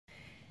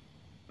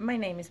My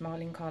name is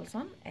Malin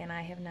Karlsson and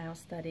I have now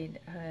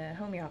studied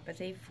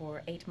homeopathy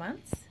for 8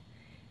 months.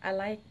 I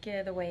like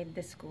the way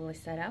the school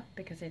is set up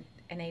because it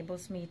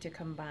enables me to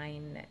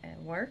combine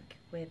work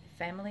with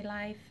family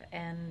life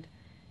and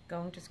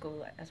going to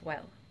school as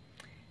well.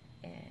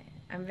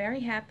 I'm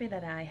very happy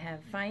that I have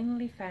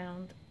finally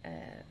found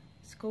a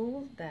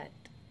school that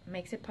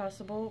makes it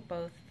possible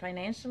both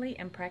financially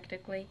and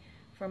practically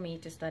for me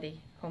to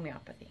study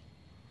homeopathy.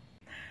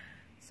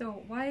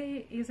 So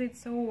why is it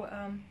so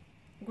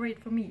great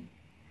for me?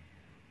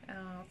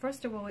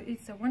 First of all,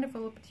 it's a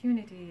wonderful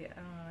opportunity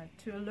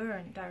to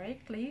learn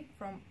directly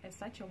from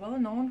such a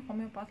well-known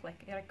homeopath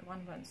like Erik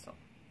van Wenzel.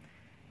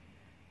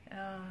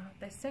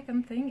 The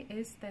second thing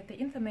is that the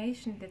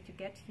information that you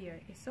get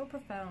here is so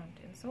profound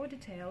and so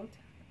detailed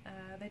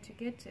that you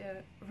get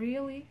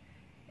really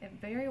a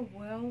very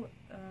well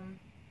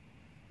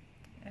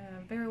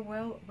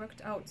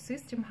worked out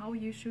system how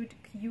you should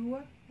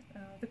cure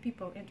the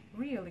people, and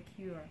really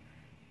cure.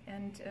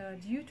 And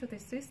due to the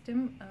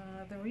system,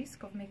 the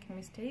risk of making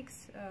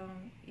mistakes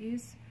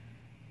is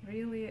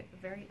really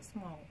very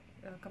small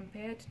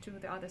compared to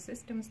the other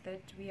systems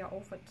that we are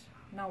offered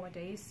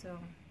nowadays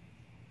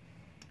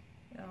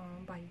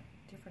by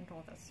different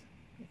authors,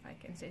 if I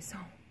can say so.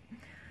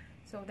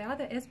 So the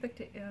other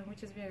aspect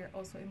which is very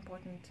also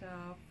important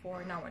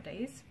for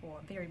nowadays,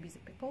 for very busy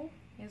people,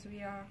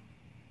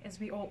 as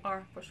we all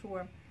are for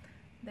sure,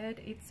 that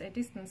it's a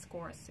distance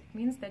course. It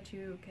means that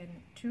you can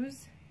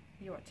choose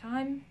your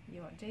time,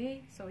 your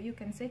day, so you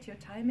can set your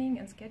timing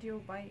and schedule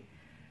by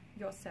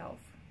yourself.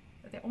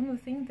 The only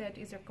thing that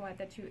is required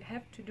that you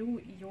have to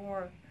do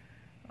your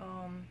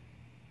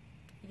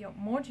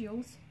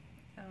modules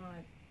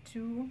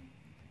to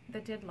the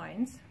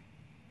deadlines,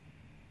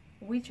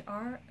 which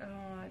are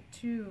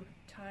 2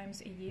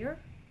 times a year,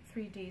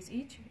 3 days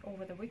each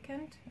over the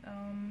weekend,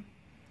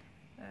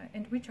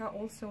 and which are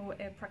also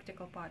a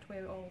practical part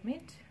where we all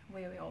meet,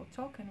 where we all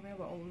talk, and where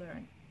we all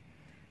learn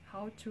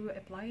how to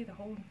apply the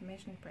whole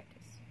information in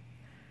practice.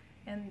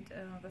 And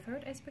the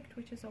third aspect,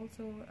 which is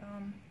also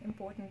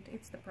important,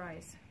 it's the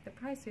price. The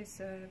price is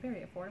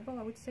very affordable,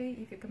 I would say,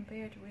 if you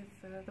compare it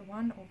with the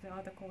one of the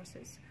other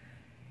courses.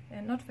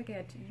 And not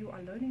forget, you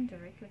are learning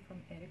directly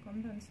from Erik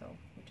van Wenzel,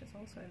 which is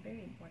also a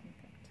very important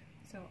fact.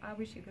 So I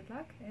wish you good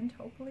luck and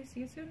hopefully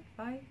see you soon.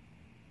 Bye!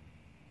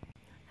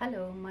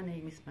 Hello, my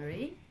name is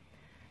Marie,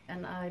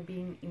 and I've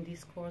been in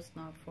this course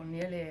now for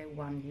nearly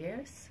 1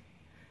 year.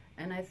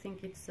 And I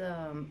think it's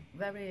a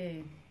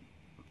very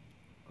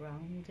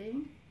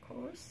grounding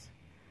course,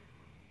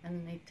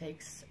 and it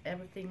takes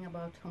everything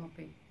about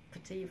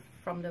homeopathy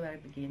from the very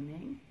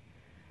beginning,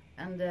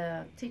 and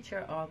the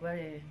teachers are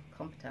very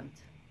competent.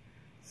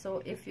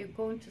 So if you're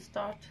going to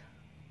start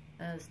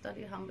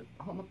study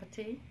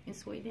homeopathy in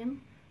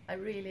Sweden, I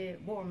really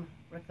warmly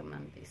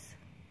recommend this.